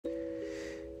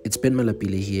It's been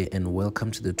Malapile here, and welcome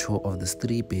to the tour of this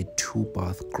 3-bed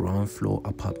 2-bath ground floor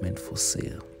apartment for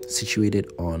sale,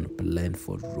 situated on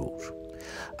Blandford Road.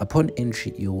 Upon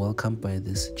entry, you're welcomed by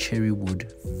this cherry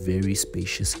wood, very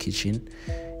spacious kitchen,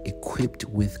 equipped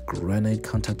with granite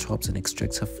countertops, and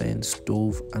extractor fan,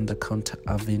 stove, undercounter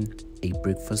oven, a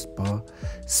breakfast bar,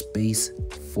 space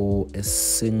for a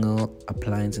single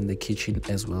appliance in the kitchen,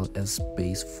 as well as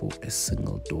space for a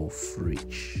single door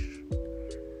fridge.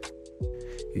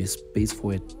 You have space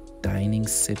for a dining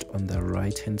set on the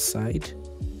right hand side,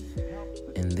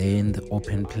 and then the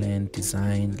open plan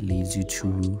design leads you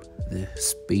to the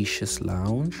spacious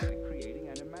lounge,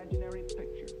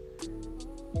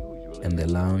 and the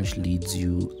lounge leads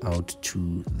you out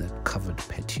to the covered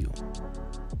patio.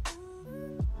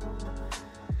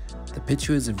 The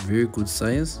patio is a very good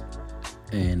size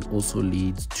and also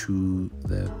leads to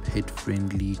the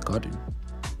pet-friendly garden.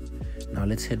 Now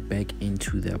let's head back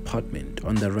into the apartment.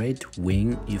 On the right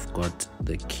wing, you've got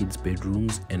the kids'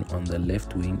 bedrooms, and on the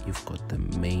left wing, you've got the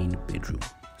main bedroom.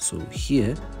 So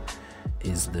here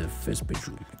is the first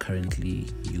bedroom, currently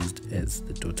used as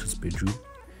the daughter's bedroom.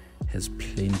 Has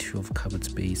plenty of cupboard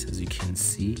space, as you can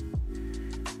see,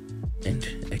 and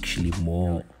actually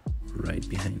more right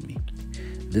behind me.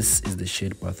 This is the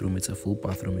shared bathroom. It's a full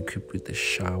bathroom equipped with a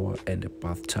shower and a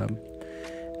bathtub,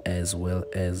 as well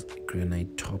as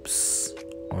granite tops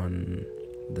on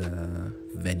the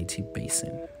vanity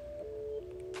basin.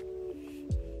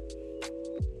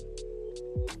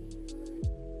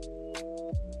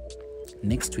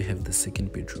 Next, we have the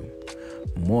second bedroom.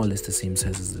 More or less the same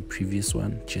size as the previous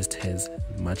one, just has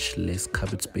much less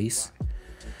cupboard space.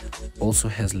 Also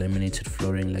has laminated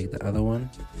flooring like the other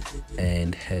one,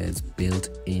 and has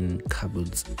built-in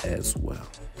cupboards as well.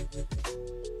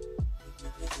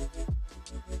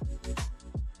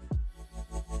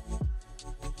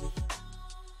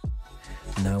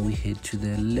 Now we head to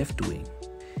the left wing.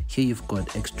 Here you've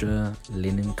got extra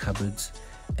linen cupboards,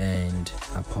 and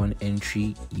upon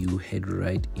entry you head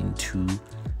right into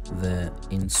the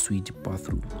ensuite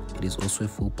bathroom. It is also a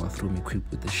full bathroom equipped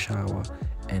with a shower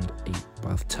and a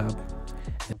bathtub.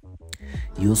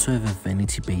 You also have a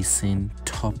vanity basin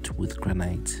topped with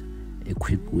granite,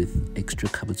 equipped with extra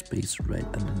cupboard space right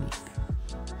underneath.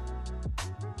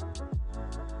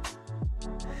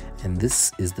 And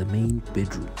this is the main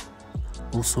bedroom.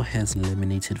 Also has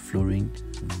laminated flooring,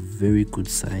 very good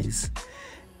size,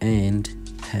 and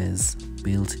has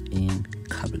built-in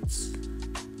cupboards.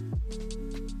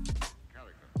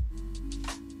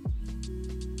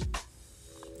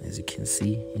 As you can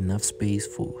see, enough space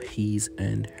for his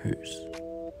and hers.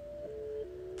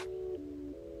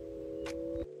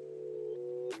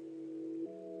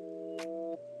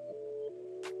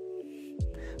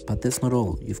 But that's not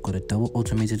all. You've got a double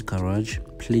automated garage,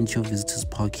 plenty of visitors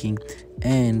parking,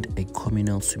 and a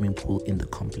communal swimming pool in the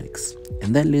complex.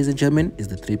 And that, ladies and gentlemen, is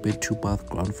the 3-bed 2-bath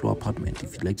ground floor apartment.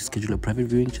 If you'd like to schedule a private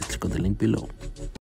viewing, just click on the link below.